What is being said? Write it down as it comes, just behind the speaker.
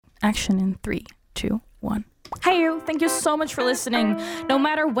Action in 3, 2, 1. Hey you, thank you so much for listening. No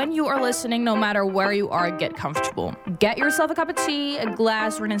matter when you are listening, no matter where you are, get comfortable. Get yourself a cup of tea, a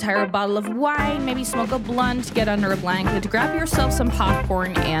glass or an entire bottle of wine, maybe smoke a blunt, get under a blanket, grab yourself some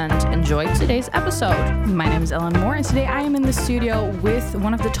popcorn, and enjoy today's episode. My name is Ellen Moore, and today I am in the studio with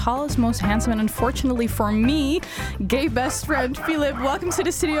one of the tallest, most handsome, and unfortunately for me, gay best friend, Philip. Welcome to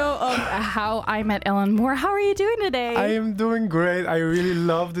the studio of How I Met Ellen Moore. How are you doing today? I am doing great. I really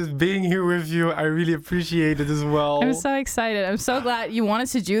love this being here with you. I really appreciate it as well. I'm so excited. I'm so glad you wanted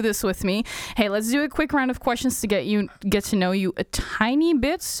to do this with me. Hey, let's do a quick round of questions to get to know you a tiny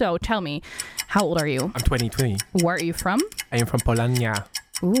bit. So tell me, how old are you? I'm 20. Where are you from? I am from Polandia.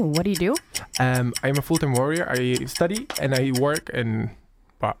 Ooh, what do you do? I am a full-time warrior. I study and I work and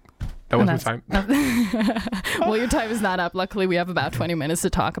that was my time. Well, your time is not up. Luckily, we have about 20 minutes to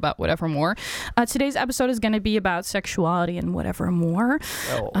talk about whatever more. Today's episode is going to be about sexuality and whatever more.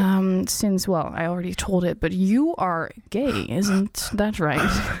 Oh. Since, well, I already told it, but you are gay, isn't that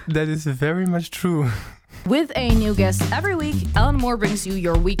right? That is very much true. With a new guest every week, Ellen Moore brings you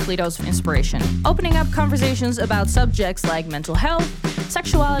your weekly dose of inspiration, opening up conversations about subjects like mental health,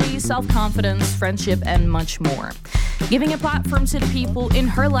 sexuality, self-confidence, friendship, and much more. Giving a platform to the people in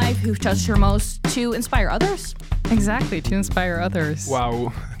her life who've touched her most to inspire others. Exactly, to inspire others.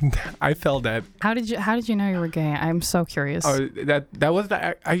 Wow, I felt that. How did you know you were gay? I'm so curious. Oh, that was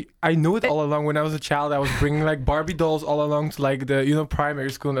the I knew it all along. When I was a child, I was bringing like Barbie dolls all along to like the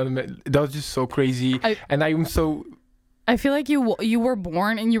primary school, and that was just so crazy. I feel like you were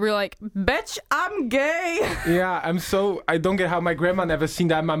born and you were like, bitch, I'm gay. Yeah, I don't get how my grandma never seen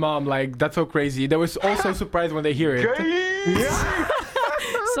that. My mom, like, that's so crazy. They were also surprised when they hear it. Yeah.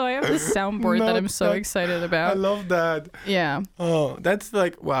 So I have this soundboard that I'm so excited about. I love that. Yeah. Oh, that's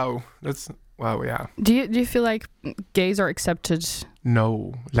like, wow. Wow, yeah. Do you feel like gays are accepted?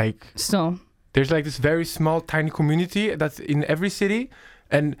 No, like... Still? There's like this very small, tiny community that's in every city.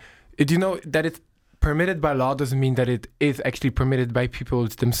 And that it's permitted by law doesn't mean that it is actually permitted by people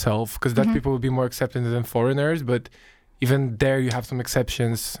themselves, because that people will be more accepted than foreigners. But even there you have some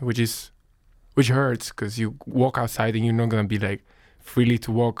exceptions, which hurts, because you walk outside and you're not going to be like freely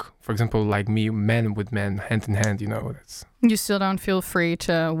to walk, for example, like me, men with men, hand in hand, that's... You still don't feel free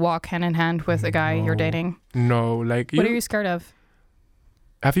to walk hand in hand with a guy you're dating? No, like... What are you scared of?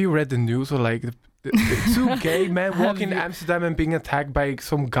 Have you read the news or like... The two gay men walking in Amsterdam and being attacked by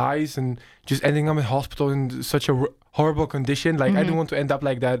some guys and just ending up in hospital in such a horrible condition. Like, I don't want to end up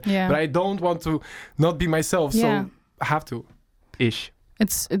like that, but I don't want to not be myself. So I have to, ish.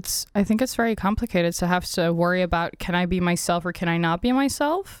 I think it's very complicated to have to worry about, can I be myself or can I not be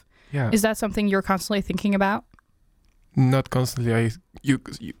myself? Yeah. Is that something you're constantly thinking about? Not constantly. You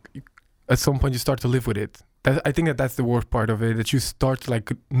at some point you start to live with it. I think that's the worst part of it, that you start to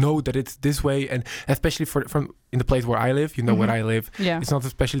like know that it's this way, and especially from in the place where I live, where I live, it's not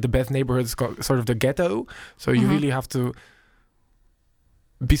especially the best neighborhood, it's sort of the ghetto, so you really have to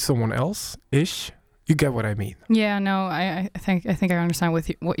be someone else-ish. You get what I mean? Yeah, no, I think I understand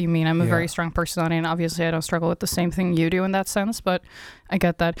what you mean. I'm a very strong personality, and obviously I don't struggle with the same thing you do in that sense, but I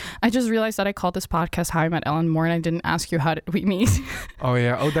get that. I just realized that I called this podcast How I Met Ellen Moore, and I didn't ask you how did we meet. Oh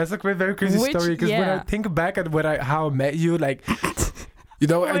yeah, that's a very crazy story, because when I think back at how I met you, like...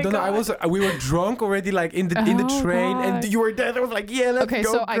 I don't know. We were drunk already, like in the train, and you were there. I was like, yeah, let's go. Okay,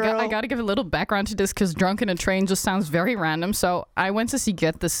 so girl. I got to give a little background to this, because drunk in a train just sounds very random. So I went to see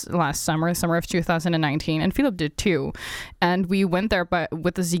Get this last summer of 2019, and Philip did too. And we went there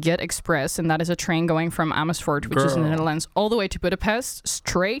with the Ziget Express, and that is a train going from Amersfoort, which is in the Netherlands, all the way to Budapest,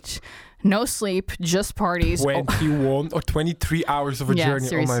 straight. No sleep, just parties. 21 or 23 hours of a journey.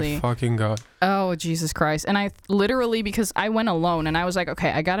 Seriously. Oh my fucking God. Oh, Jesus Christ. And I literally, because I went alone and I was like,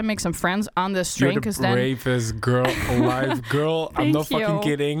 okay, I got to make some friends on this train. You're the bravest girl alive, girl. I'm not fucking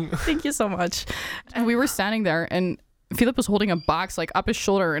kidding. Thank you so much. And we were standing there, and Philip was holding a box like up his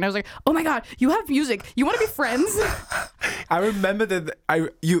shoulder, and I was like, oh my God, you have music. You want to be friends? I remember that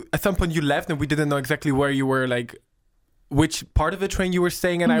you at some point you left and we didn't know exactly where you were, like which part of the train you were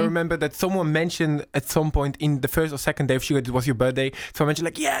staying, and I remember that someone mentioned at some point in the first or second day of Sugar, it was your birthday, someone mentioned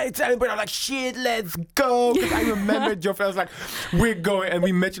like, yeah, it's Ellen, but I'm like, shit, let's go, because I remembered your friend was like, we're going, and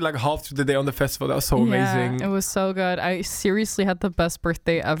we met you like half through the day on the festival. That was so amazing. It was so good. I seriously had the best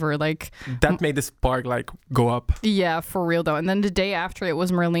birthday ever. Like, that made the spark like go up. Yeah, for real though. And then the day after, it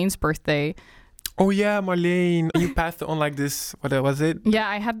was Marlene's birthday. Oh yeah, Marlene. You passed on like this, what was it? Yeah,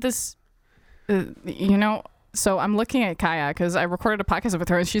 I had this, so I'm looking at Kaya because I recorded a podcast with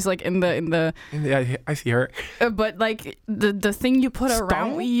her, and she's like in the I see her. But like the thing you put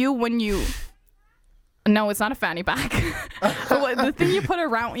around you when you No, it's not a fanny pack. The thing you put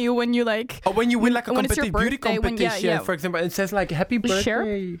around you when you like. Oh, when you win like a when it's your beauty birthday, competition, for example, and it says like happy birthday.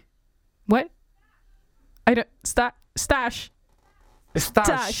 Sure. What? I don't. Stash.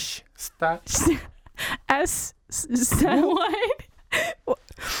 Stash. What?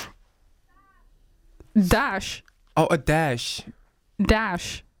 Dash. Oh, a dash.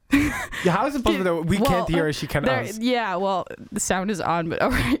 Dash. Yeah, how is it possible that we can't hear her, she can us? Yeah, well, the sound is on, but all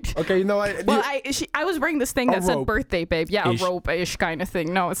right. Okay, you know what? Well, I was wearing this thing that said birthday, babe. Yeah, Ish. a rope-ish kind of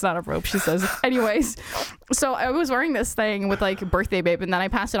thing. No, it's not a rope, she says. Anyways, so I was wearing this thing with like birthday, babe, and then I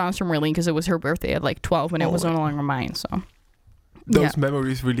passed it on to Marlene because it was her birthday at like 12 and it was no longer mine, so. Those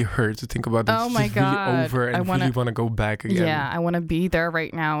memories really hurt to think about. Oh my God. Really over and really want to go back again. Yeah, I want to be there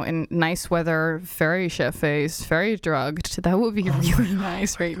right now in nice weather, very chef-faced, very drugged. That would be really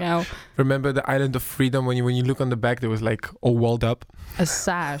nice right now. Remember the Island of Freedom when you look on the back, there was like all walled up. A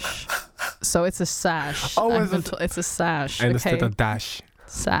sash. So it's a sash. Oh, it's a sash. I understood a dash.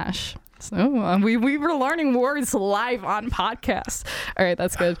 Sash. So we were learning words live on podcast. All right,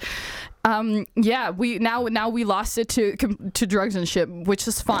 that's good. We lost it to drugs and shit, which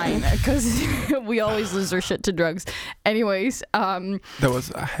is fine because we always lose our shit to drugs. Anyways, that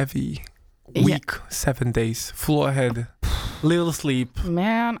was a heavy week, 7 days, full ahead, little sleep.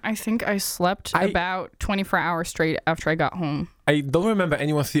 Man, I think I slept about 24 hours straight after I got home. I don't remember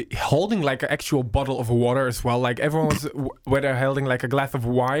anyone holding like an actual bottle of water as well. Like everyone was whether holding like a glass of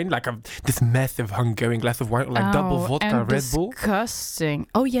wine, like this massive Hungarian glass of wine, like double vodka, Red Bull. Disgusting.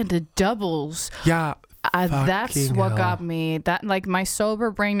 Oh yeah, the doubles. Yeah. That's what got me. That like my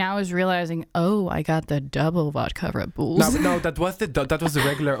sober brain now is realizing, oh, I got the double vodka Red Bulls. No, that was the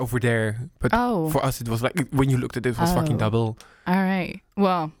regular over there. But for us, it was like when you looked at it, it was fucking double. All right.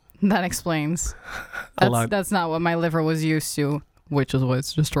 Well, that explains. That's not what my liver was used to, which is what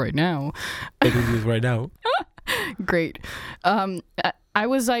it's just right now. It is right now. Great. I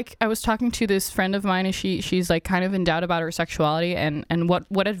was talking to this friend of mine, and she's like kind of in doubt about her sexuality, and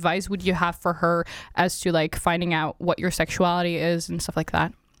what advice would you have for her as to like finding out what your sexuality is and stuff like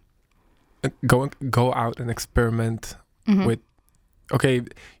that? Go out and experiment with. Okay,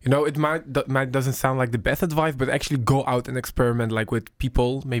 it might doesn't sound like the best advice, but actually go out and experiment like with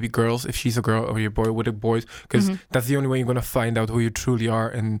people, maybe girls, if she's a girl, or your boy with the boys, because that's the only way you're gonna find out who you truly are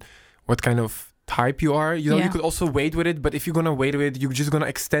and what kind of type you are. You could also wait with it, but if you're gonna wait with it, you're just gonna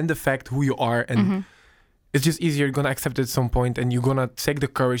extend the fact who you are, and it's just easier. You're gonna accept it at some point, and you're gonna take the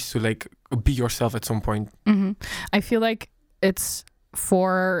courage to like be yourself at some point. I feel like it's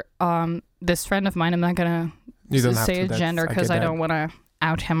for this friend of mine. I'm not gonna say a gender because I don't want to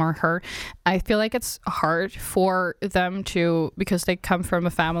out him or her. I feel like it's hard for them to, because they come from a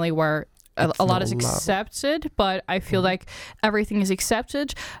family where a lot is accepted, but I feel like everything is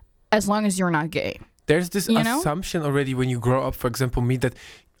accepted as long as you're not gay. There's this assumption already when you grow up, for example, me, that,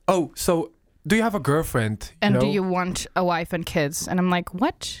 so do you have a girlfriend? And do you want a wife and kids? And I'm like,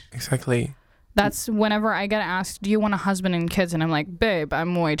 what? Exactly. That's whenever I get asked, do you want a husband and kids? And I'm like, babe,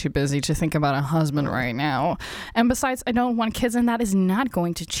 I'm way too busy to think about a husband right now. And besides, I don't want kids, and that is not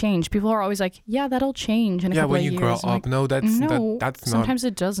going to change. People are always like, yeah, that'll change in a couple of years. Yeah, when you grow up. Like, that's sometimes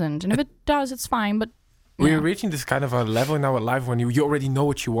it doesn't. And if it does, it's fine. But we're reaching this kind of a level in our life when you already know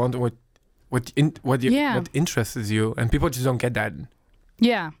what you want and what interests you, and people just don't get that.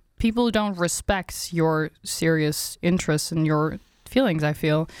 Yeah, people don't respect your serious interests and your feelings, I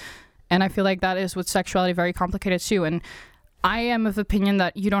feel. And I feel like that is with sexuality very complicated too. And I am of opinion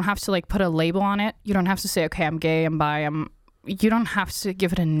that you don't have to like put a label on it. You don't have to say, okay, I'm gay, I'm bi, you don't have to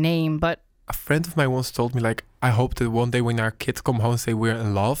give it a name. But a friend of mine once told me, like, I hope that one day when our kids come home and say we're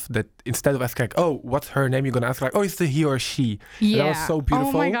in love, that instead of asking like, oh, what's her name, you're gonna ask like, oh, is it he or she? Yeah. And that was so beautiful.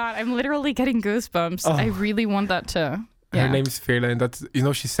 Oh my God, I'm literally getting goosebumps. I really want that too. Her name is Verla, and that's,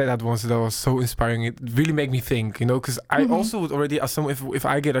 she said that once, that was so inspiring. It really made me think, because I also would already assume if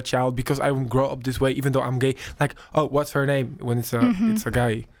I get a child, because I won't grow up this way, even though I'm gay, like, oh, what's her name when it's a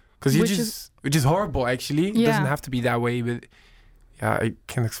guy? Because which is horrible, actually. It doesn't have to be that way, but yeah, I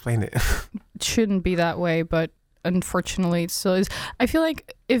can't explain it. It shouldn't be that way, but unfortunately it still is. I feel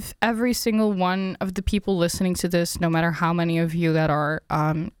like if every single one of the people listening to this, no matter how many of you that are,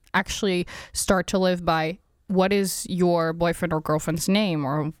 actually start to live by, what is your boyfriend or girlfriend's name,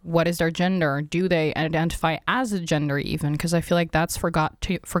 or what is their gender? Do they identify as a gender even? Because I feel like that's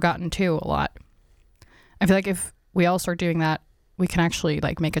forgotten too a lot. I feel like if we all start doing that, we can actually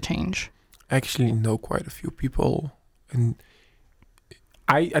like make a change. I actually know quite a few people, and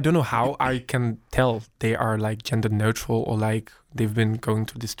I don't know how I can tell they are like gender neutral, or like they've been going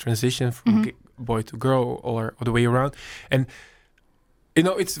through this transition from boy to girl, or the way around. And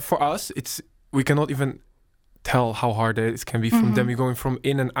it's for us, we cannot even tell how hard it can be from them. You're going from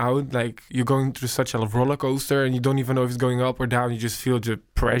in and out, like you're going through such a roller coaster, and you don't even know if it's going up or down. You just feel the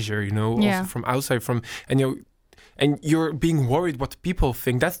pressure, also from outside, and you're being worried what people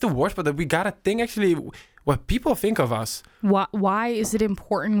think. That's the worst, but we gotta think actually what people think of us. Why is it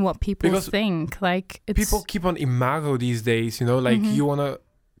important what people think? Like, people keep on imago these days, like you want to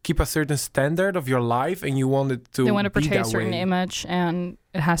keep a certain standard of your life, and you want it to. They want to portray a certain image, and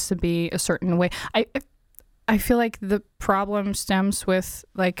it has to be a certain way. I feel like the problem stems with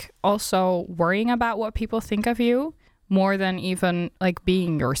like also worrying about what people think of you more than even like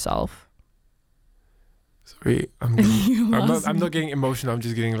being yourself. Sorry, I'm not getting emotional. I'm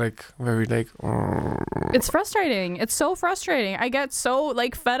just getting like very like. It's frustrating. It's so frustrating. I get so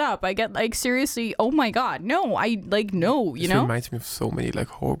like fed up. I get like seriously. Oh my god, no! I like no. You know. It reminds me of so many like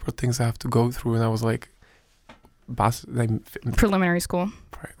horrible things I have to go through, and I was like, preliminary school.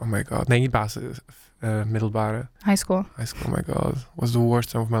 Oh my god, nee, niet basis. Middelbare. High school. Oh my god, was the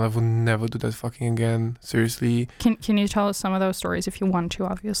worst time of my life. Would never do that fucking again. Seriously. Can you tell us some of those stories if you want to?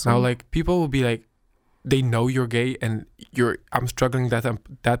 Obviously. Now, like people will be like, they know you're gay, and I'm struggling at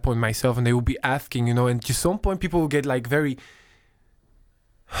that point myself, and they will be asking, and to some point people will get like very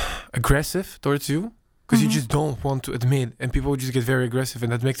aggressive towards you because you just don't want to admit, and people will just get very aggressive,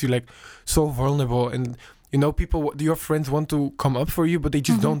 and that makes you like so vulnerable. And people, your friends want to come up for you, but they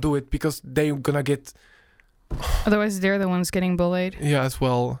just don't do it because they're gonna get. Otherwise, they're the ones getting bullied. Yeah, as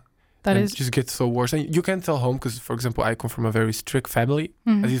well. It just gets so worse, and you can't tell home because, for example, I come from a very strict family,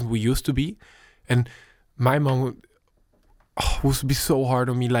 at least we used to be, and my mom would be so hard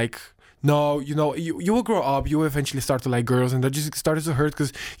on me, like, no, you will grow up, you will eventually start to like girls, and that just started to hurt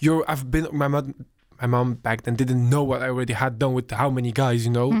because my mom back then didn't know what I already had done with how many guys,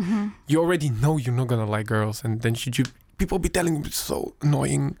 You already know you're not gonna like girls, and then people be telling me, it's so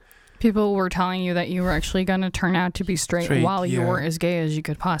annoying. People were telling you that you were actually gonna turn out to be straight while you were as gay as you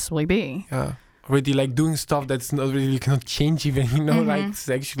could possibly be. Yeah. Already like doing stuff that's not really, you cannot change even, like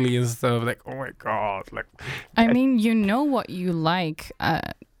sexually and stuff. Like, oh my god, like. I mean, what you like.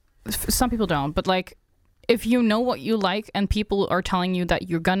 Some people don't, but like, if you know what you like and people are telling you that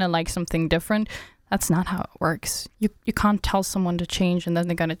you're gonna like something different, that's not how it works. You can't tell someone to change and then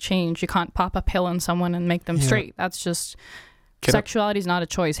they're gonna change. You can't pop a pill on someone and make them straight. That's just. Sexuality is not a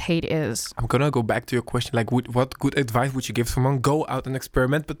choice. Hate is. I'm gonna go back to your question. Like, what good advice would you give someone? Go out and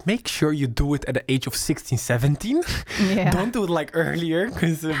experiment, but make sure you do it at the age of 16, 17. Yeah. Don't do it like earlier,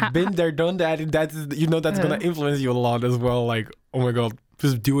 because been there, done that. That's gonna influence you a lot as well. Like, oh my god,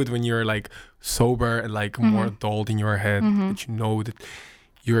 just do it when you're like sober and like more adult in your head. That you know that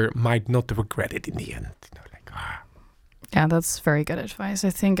you might not regret it in the end. Yeah, that's very good advice.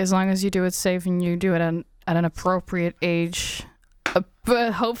 I think as long as you do it safe and you do it at an appropriate age.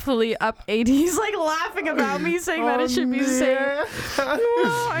 But hopefully up 80. He's like laughing about me saying that it should be safe.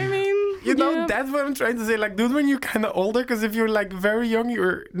 No, I mean, that's what I'm trying to say. Like, do it when you're kind of older, because if you're like very young,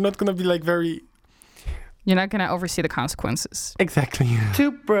 you're not gonna be like very. You're not gonna oversee the consequences. Exactly.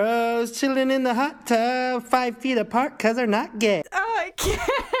 Two bros chilling in the hot tub, 5 feet apart, cause they're not gay. Oh, I can't.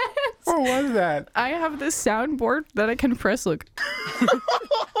 What was that? I have this soundboard that I can press. Look.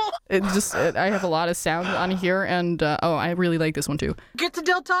 I have a lot of sound on here, and I really like this one too. Get to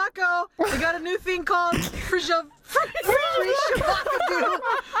Del Taco. They got a new thing called Free Shabaka.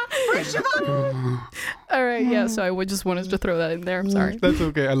 All right, yeah. So I just wanted to throw that in there. I'm sorry. That's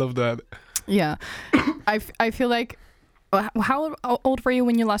okay. I love that. Yeah, I feel like. How old were you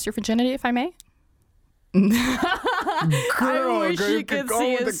when you lost your virginity, if I may? I wish you could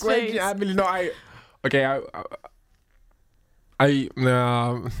see his face.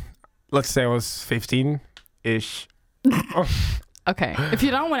 Let's say I was 15-ish. Okay, if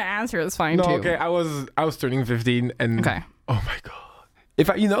you don't want to answer, that's fine too. No, okay, I was turning 15, and okay. Oh my god! If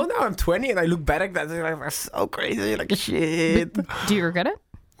now I'm 20 and I look back at that, I'm so crazy, like shit. But do you regret it?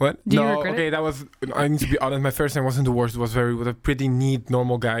 What? Do you regret it? That was. I need to be honest. My first time wasn't the worst. It was with a pretty neat,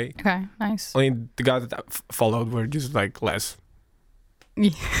 normal guy. Okay, nice. Only the guys that followed were just like less.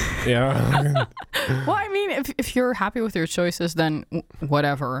 Yeah. Yeah. Well, I mean, if you're happy with your choices, then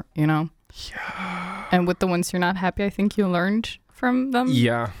whatever, Yeah. And with the ones you're not happy, I think you learned from them.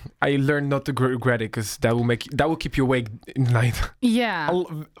 Yeah, I learned not to regret it, because that will keep you awake in the night. Yeah.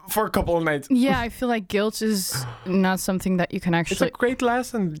 For a couple of nights. Yeah, I feel like guilt is not something that you can actually. It's a great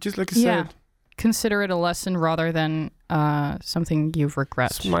lesson, just like you said. Consider it a lesson rather than something you've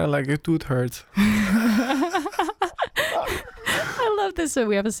regret. Smile like your tooth hurts. I love this.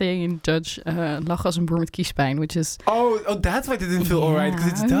 We have a saying in Dutch, lach als een boer met kiespijn, which is... Oh, that's why it didn't feel alright,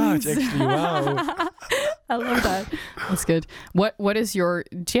 because it's Dutch, actually. Wow. I love that. That's good. What is your...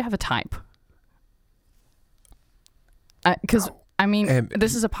 Do you have a type? Because I mean,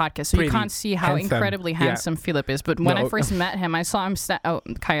 this is a podcast, so you pretty, can't see how handsome. incredibly handsome Philip is. But when I first met him, I saw him.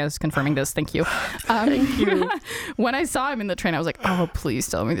 Kaya's confirming this. Thank you. Thank you. When I saw him in the train, I was like, "Oh, please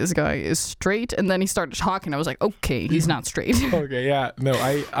tell me this guy is straight." And then he started talking. I was like, "Okay, he's not straight." Okay, yeah. No,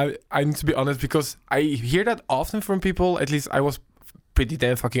 I need to be honest because I hear that often from people. At least I was pretty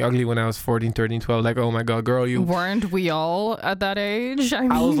damn fucking ugly when I was 14, 13, 12. Like, oh my god, girl, you... Weren't we all at that age? I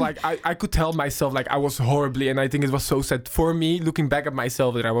mean... I was like, I could tell myself, like, I was horribly, and I think it was so sad for me, looking back at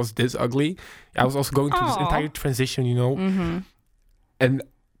myself, that I was this ugly. I was also going through this entire transition, you know? Mm-hmm. And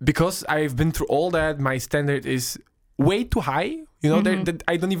because I've been through all that, my standard is way too high. You know,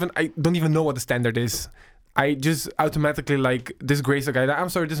 I don't even know what the standard is. I just automatically like disgrace a guy. I'm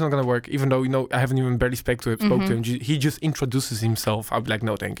sorry, this is not gonna work. Even though, you know, I haven't even barely spoke to him. He just introduces himself. I'll be like,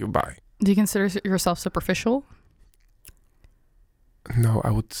 no, thank you, bye. Do you consider yourself superficial? No,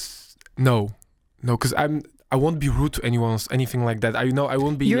 no, because I won't be rude to anyone else, anything like that. I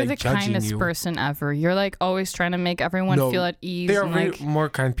won't be You're like the judging kindest you. person ever. You're like always trying to make everyone feel at ease. They are and, very more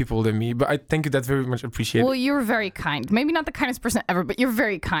kind people than me, but I thank you. That's very much appreciated. Well, you're very kind. Maybe not the kindest person ever, but you're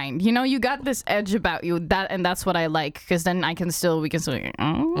very kind. You know, you got this edge about you. That's what I like, because then we can still, you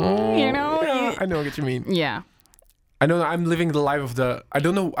know. Yeah, I know what you mean. Yeah. I know I'm living the life of the. I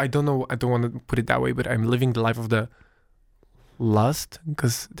don't know. I don't want to put it that way, but I'm living the life of the lust,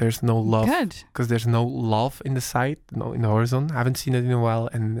 because there's no love. Good. Because there's no love in the side, no in the horizon. I haven't seen it in a while.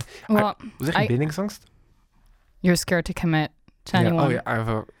 And well, was er geen bindingsangst? You're scared to commit to anyone.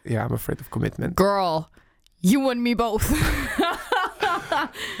 Oh yeah, I'm afraid of commitment. Girl, you and me both.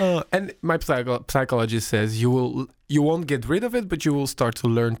 And my psychologist says you won't get rid of it, but you will start to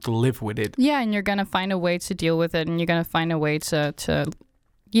learn to live with it. Yeah, and you're gonna find a way to deal with it, and you're gonna find a way to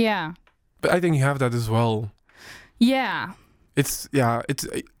yeah. But I think you have that as well. Yeah.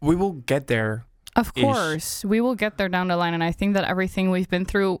 We will get there. Of course, we will get there down the line, and I think that everything we've been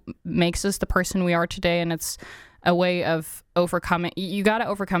through makes us the person we are today, and it's a way of overcoming. You got to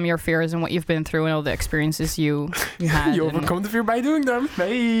overcome your fears and what you've been through and all the experiences you had. You overcome the fear by doing them.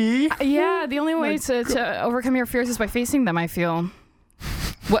 Hey. Yeah, the only way to overcome your fears is by facing them, I feel.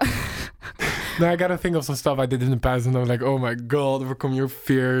 What? No, I gotta think of some stuff I did in the past, and I'm like, oh my god, overcome your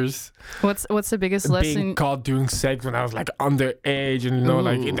fears. What's the biggest lesson? Being caught doing sex when I was like underage, and you know,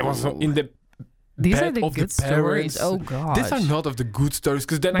 like it was in the These bed are the of good the parents. stories. Oh god. These are not of the good stories,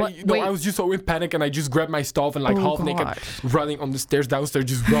 because then I was just so in panic, and I just grabbed my stuff and like half naked, running on the stairs downstairs,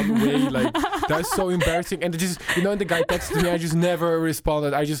 just run away. Like that's so embarrassing. And just and the guy texted me, I just never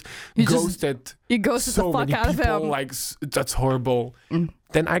responded. I just ghosted. You ghosted so the fuck many out people, of him. like that's horrible.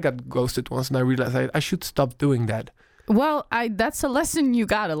 Then I got ghosted once, and I realized I should stop doing that. Well, that's a lesson you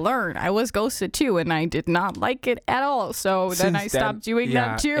gotta learn. I was ghosted too, and I did not like it at all. So then I stopped doing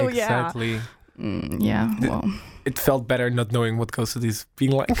that too. Exactly. Yeah. Well, it felt better not knowing what ghosted is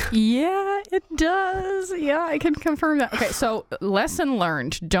being like. Yeah, it does. Yeah, I can confirm that. Okay, so lesson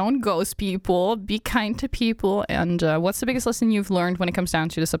learned: don't ghost people. Be kind to people. And what's the biggest lesson you've learned when it comes down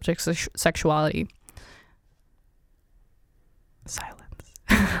to the subject of sexuality? Silence.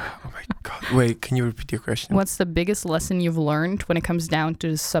 Oh my god. Wait, can you repeat your question? What's the biggest lesson you've learned when it comes down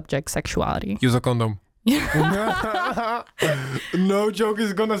to the subject sexuality? Use a condom. No joke,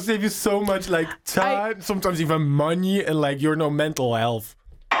 is gonna save you so much like time, sometimes even money, and like your mental health.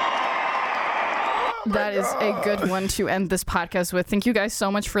 That is a good one to end this podcast with. Thank you guys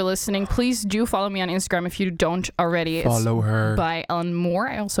so much for listening. Please do follow me on Instagram if you don't already. Follow her. By Ellen Moore.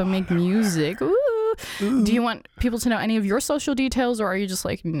 I also make music. Ooh. Do you want people to know any of your social details, or are you just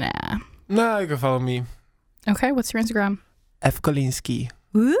like, nah? Nah, you can follow me. Okay, what's your Instagram? F. Kolinski.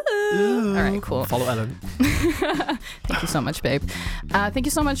 Ooh. All right, cool. Follow Ellen. Thank you so much, babe. Thank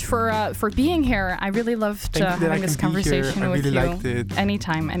you so much for being here. I really loved having this conversation with you. I really liked it.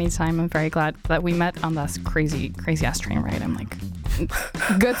 Anytime. I'm very glad that we met on this crazy ass train ride. I'm like,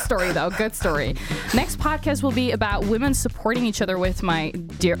 good story though. Good story. Next podcast will be about women supporting each other with my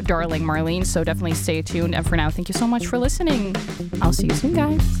dear darling Marlene. So definitely stay tuned. And for now, thank you so much for listening. I'll see you soon,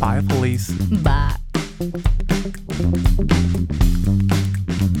 guys. Bye, police. Bye.